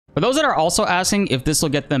For those that are also asking if this will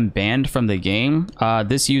get them banned from the game,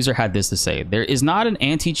 this user had this to say. There is not an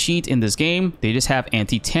anti-cheat in this game. They just have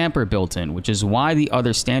anti-tamper built in, which is why the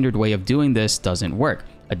other standard way of doing this doesn't work.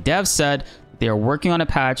 A dev said they are working on a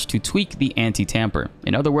patch to tweak the anti-tamper.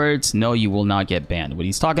 In other words, no, you will not get banned. What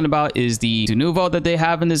he's talking about is the de novo that they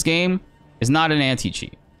have in this game is not an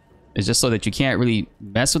anti-cheat. It's just so that you can't really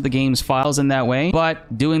mess with the game's files in that way.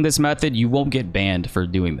 But doing this method, you won't get banned for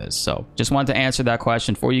doing this. So just wanted to answer that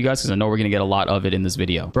question for you guys because I know we're going to get a lot of it in this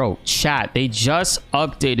video. Bro, chat, they just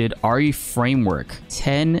updated RE Framework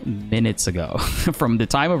 10 minutes ago from the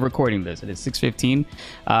time of recording this. It is 6:15.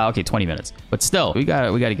 Okay, 20 minutes. But still, we got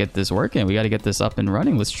to get this working. We got to get this up and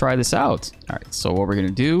running. Let's try this out. All right, so what we're going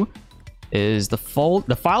to do is the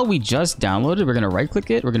file we just downloaded, we're going to right click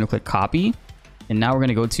it. We're going to click copy. And now we're going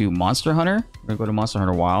to go to Monster Hunter. We're going to go to Monster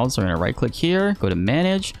Hunter Wilds. So we're going to right click here, go to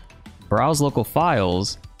manage, browse local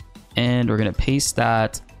files, and we're going to paste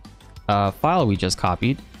that file we just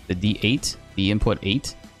copied, the D8, the input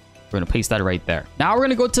 8. We're going to paste that right there. Now we're going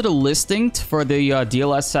to go to the listing for the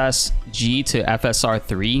DLSS FG to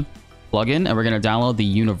FSR3 plugin, and we're going to download the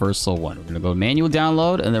universal one. We're going to go manual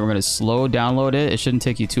download, and then we're going to slow download it. It shouldn't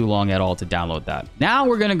take you too long at all to download that. Now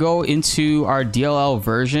we're going to go into our DLL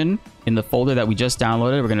version in the folder that we just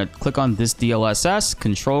downloaded. We're going to click on this DLSS,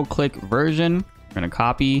 control click version. We're going to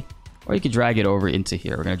copy, or you could drag it over into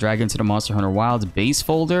here. We're going to drag it into the Monster Hunter Wilds base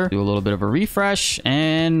folder, do a little bit of a refresh,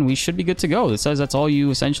 and we should be good to go. It says that's all you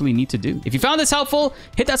essentially need to do. If you found this helpful,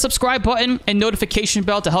 hit that subscribe button and notification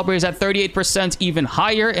bell to help raise that 38% even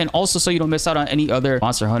higher, and also so you don't miss out on any other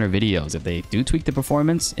Monster Hunter videos. If they do tweak the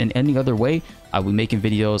performance in any other way, I will be making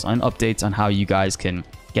videos on updates on how you guys can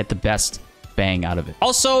get the best bang out of it.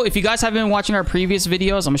 Also, if you guys haven't been watching our previous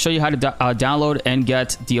videos, I'm gonna show you how to download and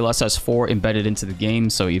get DLSS 4 embedded into the game.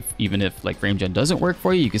 So even if like FrameGen doesn't work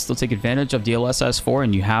for you, you can still take advantage of DLSS 4,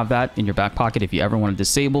 and you have that in your back pocket if you ever want to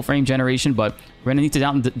disable frame generation. But we're gonna need to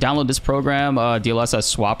download this program,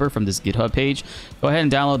 DLSS Swapper, from this GitHub page. Go ahead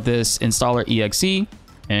and download this installer exe.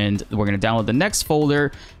 And we're going to download the next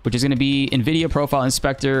folder, which is going to be NVIDIA Profile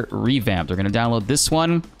Inspector Revamped. We're going to download this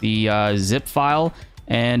one, the zip file,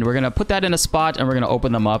 and we're going to put that in a spot, and we're going to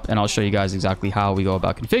open them up, and I'll show you guys exactly how we go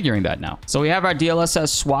about configuring that now. So we have our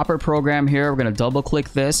DLSS Swapper program here. We're going to double click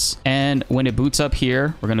this, and when it boots up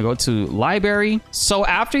here, we're going to go to library. So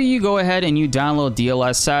after you go ahead and you download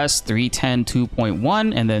DLSS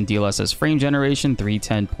 3.10 and then DLSS frame generation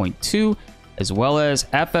 3.10.2, as well as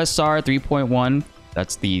FSR 3.1,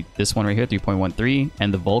 that's this one right here, 3.13,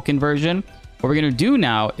 and the Vulkan version. What we're going to do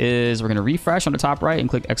now is we're going to refresh on the top right and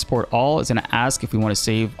click export all. It's going to ask if we want to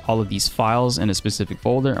save all of these files in a specific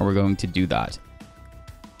folder, and we're going to do that.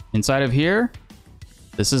 Inside of here,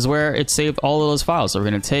 this is where it saved all of those files. So we're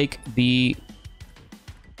going to take the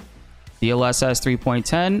DLSS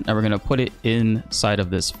 3.10 and we're going to put it inside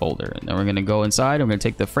of this folder. And then we're going to go inside, and we're going to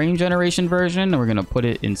take the frame generation version, and we're going to put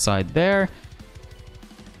it inside there.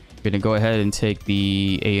 We're going to go ahead and take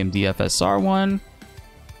the AMD FSR one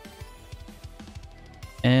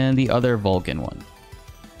and the other Vulkan one.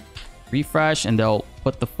 Refresh, and they'll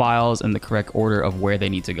put the files in the correct order of where they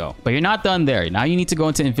need to go. But you're not done there. Now you need to go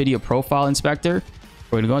into NVIDIA Profile Inspector.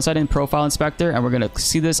 We're going to go inside in Profile Inspector, and we're going to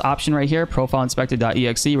see this option right here,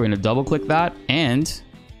 profileiinspector.exe. We're going to double click that, and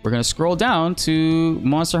we're going to scroll down to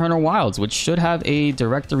Monster Hunter Wilds, which should have a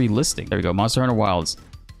directory listing. There we go, Monster Hunter Wilds.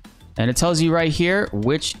 And it tells you right here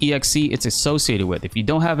which exe it's associated with. If you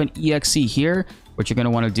don't have an exe here, what you're going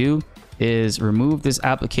to want to do is remove this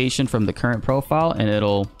application from the current profile, and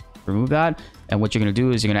it'll remove that. And what you're going to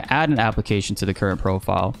do is you're going to add an application to the current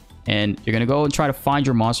profile, and you're going to go and try to find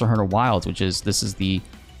your Monster Hunter Wilds, which is,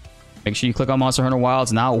 make sure you click on Monster Hunter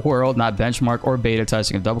Wilds, not World, not Benchmark or Beta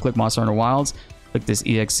Test. You can double click Monster Hunter Wilds, click this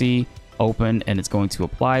exe, open, and it's going to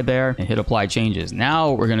apply there, and hit apply changes.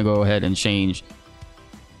 Now we're going to go ahead and change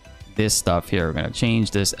this stuff here. We're going to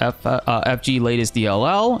change this FG latest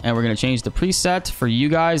DLL, and we're going to change the preset for you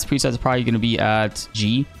guys. Preset is probably going to be at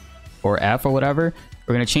G or F or whatever.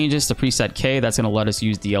 We're going to change this to preset K. That's going to let us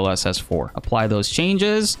use DLSS 4. Apply those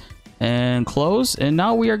changes and close, and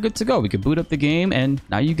now we are good to go. We can boot up the game, and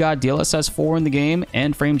now you got DLSS 4 in the game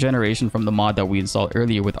and frame generation from the mod that we installed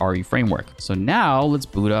earlier with RE Framework. So now let's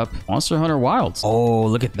boot up Monster Hunter Wilds. Oh,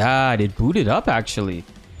 look at that. It booted up actually.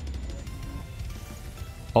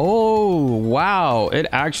 Oh, wow. It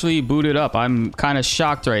actually booted up. I'm kind of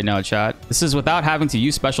shocked right now, chat. This is without having to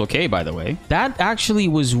use Special K, by the way. That actually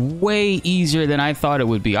was way easier than I thought it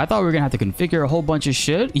would be. I thought we were going to have to configure a whole bunch of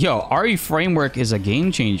shit. Yo, RE Framework is a game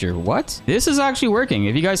changer. What? This is actually working.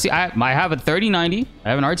 If you guys see, I have a 3090. I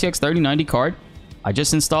have an RTX 3090 card. I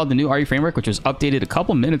just installed the new RE Framework, which was updated a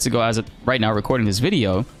couple minutes ago as of right now recording this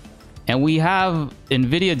video. And we have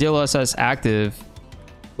NVIDIA DLSS active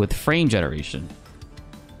with frame generation.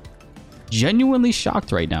 Genuinely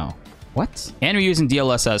shocked right now. What? And we're using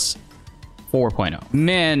DLSS 4.0.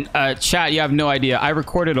 Man, chat, you have no idea. I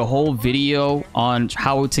recorded a whole video on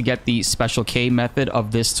how to get the special K method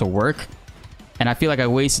of this to work. And I feel like I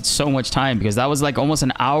wasted so much time because that was like almost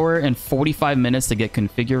an hour and 45 minutes to get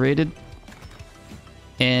configured.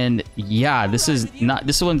 And yeah, this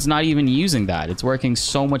one's not even using that. It's working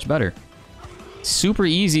so much better. Super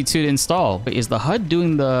easy to install. But is the HUD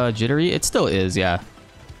doing the jittery? It still is, yeah.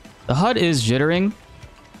 The HUD is jittering,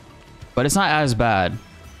 but it's not as bad.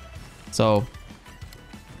 So,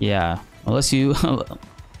 yeah. Unless you...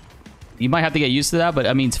 you might have to get used to that, but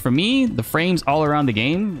I mean, for me, the frames all around the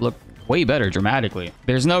game look way better dramatically.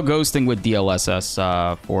 There's no ghosting with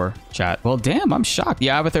DLSS for chat. Well, damn, I'm shocked.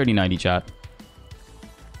 Yeah, I have a 3090 chat.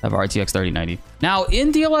 I have RTX 3090. Now,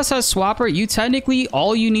 in DLSS Swapper, you technically,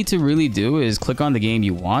 all you need to really do is click on the game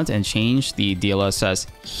you want and change the DLSS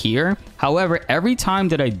here. However, every time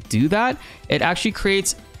that I do that, it actually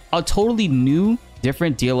creates a totally new,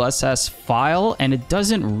 different DLSS file, and it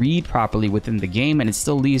doesn't read properly within the game, and it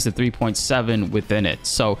still leaves the 3.7 within it.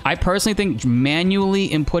 So I personally think manually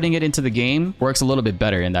inputting it into the game works a little bit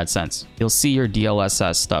better in that sense. You'll see your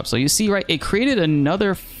DLSS stuff. So you see, right, it created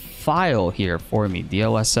another file here for me,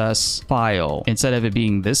 DLSS file. Instead of it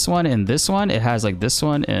being this one and this one, it has like this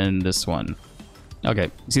one and this one.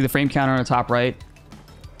 Okay, see the frame counter on the top right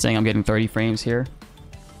saying I'm getting 30 frames here.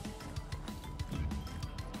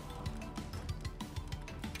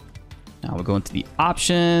 Now we'll go into the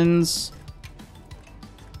options,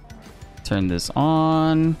 turn this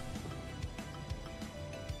on.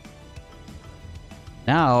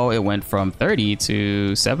 Now it went from 30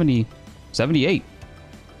 to 70, 78.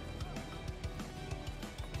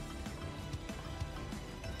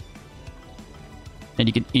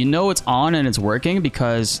 And you know it's on and it's working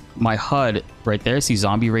because my HUD right there, see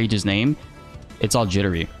Zombie Rage's name, it's all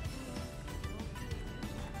jittery.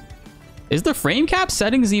 Is the frame cap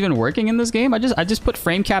settings even working in this game? I just put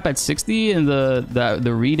frame cap at 60 and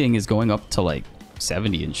the reading is going up to like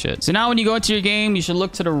 70 and shit. So now when you go into your game, you should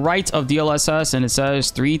look to the right of DLSS and it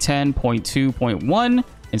says 310.2.1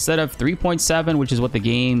 instead of 3.7, which is what the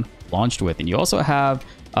game launched with. And you also have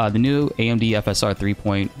the new AMD FSR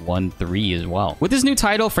 3.13 as well. With this new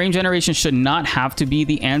title, frame generation should not have to be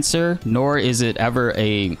the answer, nor is it ever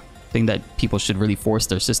a thing that people should really force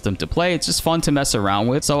their system to play. It's just fun to mess around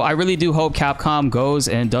with. So I really do hope Capcom goes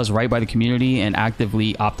and does right by the community and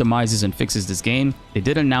actively optimizes and fixes this game. They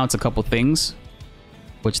did announce a couple things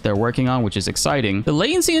which they're working on, which is exciting. The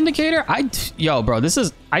latency indicator, yo, bro, this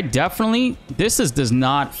does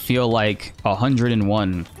not feel like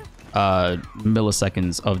 101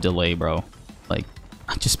 milliseconds of delay, bro. Like,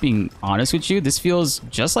 just being honest with you, this feels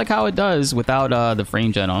just like how it does without the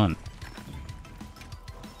frame gen on.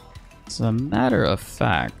 As a matter of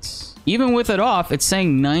fact, even with it off, it's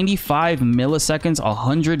saying 95 milliseconds,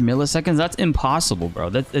 100 milliseconds. That's impossible, bro.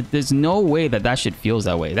 There's no way that shit feels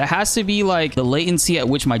that way. That has to be like the latency at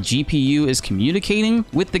which my GPU is communicating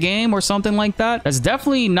with the game or something like that. That's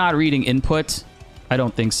definitely not reading input. I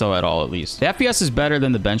don't think so at all, at least. The FPS is better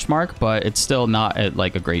than the benchmark, but it's still not at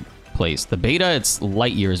like a great place. The beta, it's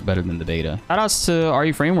light years better than the beta. Shoutouts to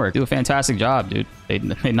RE Framework. Do a fantastic job, dude. They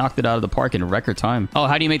knocked it out of the park in record time. Oh,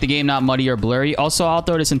 how do you make the game not muddy or blurry? Also, I'll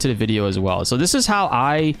throw this into the video as well. So this is how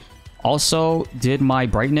I also did my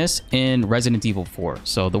brightness in Resident Evil 4.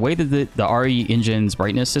 So the way that the RE Engine's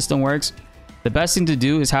brightness system works, the best thing to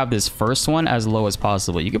do is have this first one as low as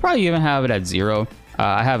possible. You could probably even have it at 0.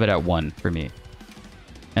 I have it at 1 for me.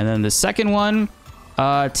 And then the second one,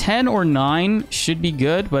 10 or 9 should be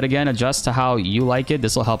good, but again, adjust to how you like it.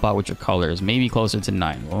 This will help out with your colors. Maybe closer to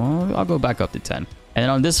 9. Well, I'll go back up to 10. And then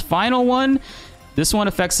on this final one, this one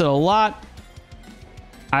affects it a lot.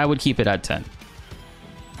 I would keep it at 10.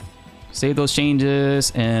 Save those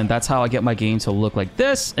changes, and that's how I get my game to look like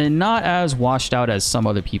this, and not as washed out as some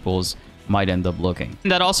other people's might end up looking.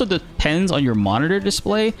 That also depends on your monitor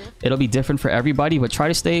display. It'll be different for everybody, but try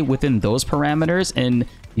to stay within those parameters and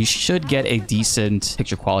you should get a decent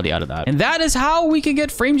picture quality out of that. And that is how we can get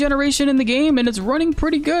frame generation in the game, and it's running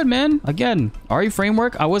pretty good, man. Again, RE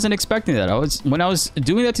Framework, I wasn't expecting that. When I was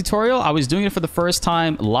doing that tutorial, I was doing it for the first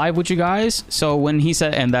time live with you guys. So when he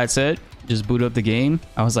said, and that's it, just boot up the game,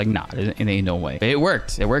 I was like, nah, it ain't no way. But it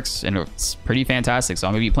worked. It works, and it's pretty fantastic. So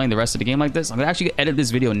I'm gonna be playing the rest of the game like this. I'm gonna actually edit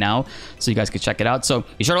this video now so you guys can check it out. So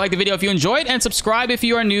be sure to like the video if you enjoyed, and subscribe if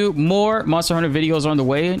you are new. More Monster Hunter videos are on the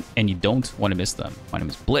way, and you don't want to miss them. My name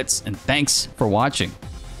is BltzZ, and thanks for watching.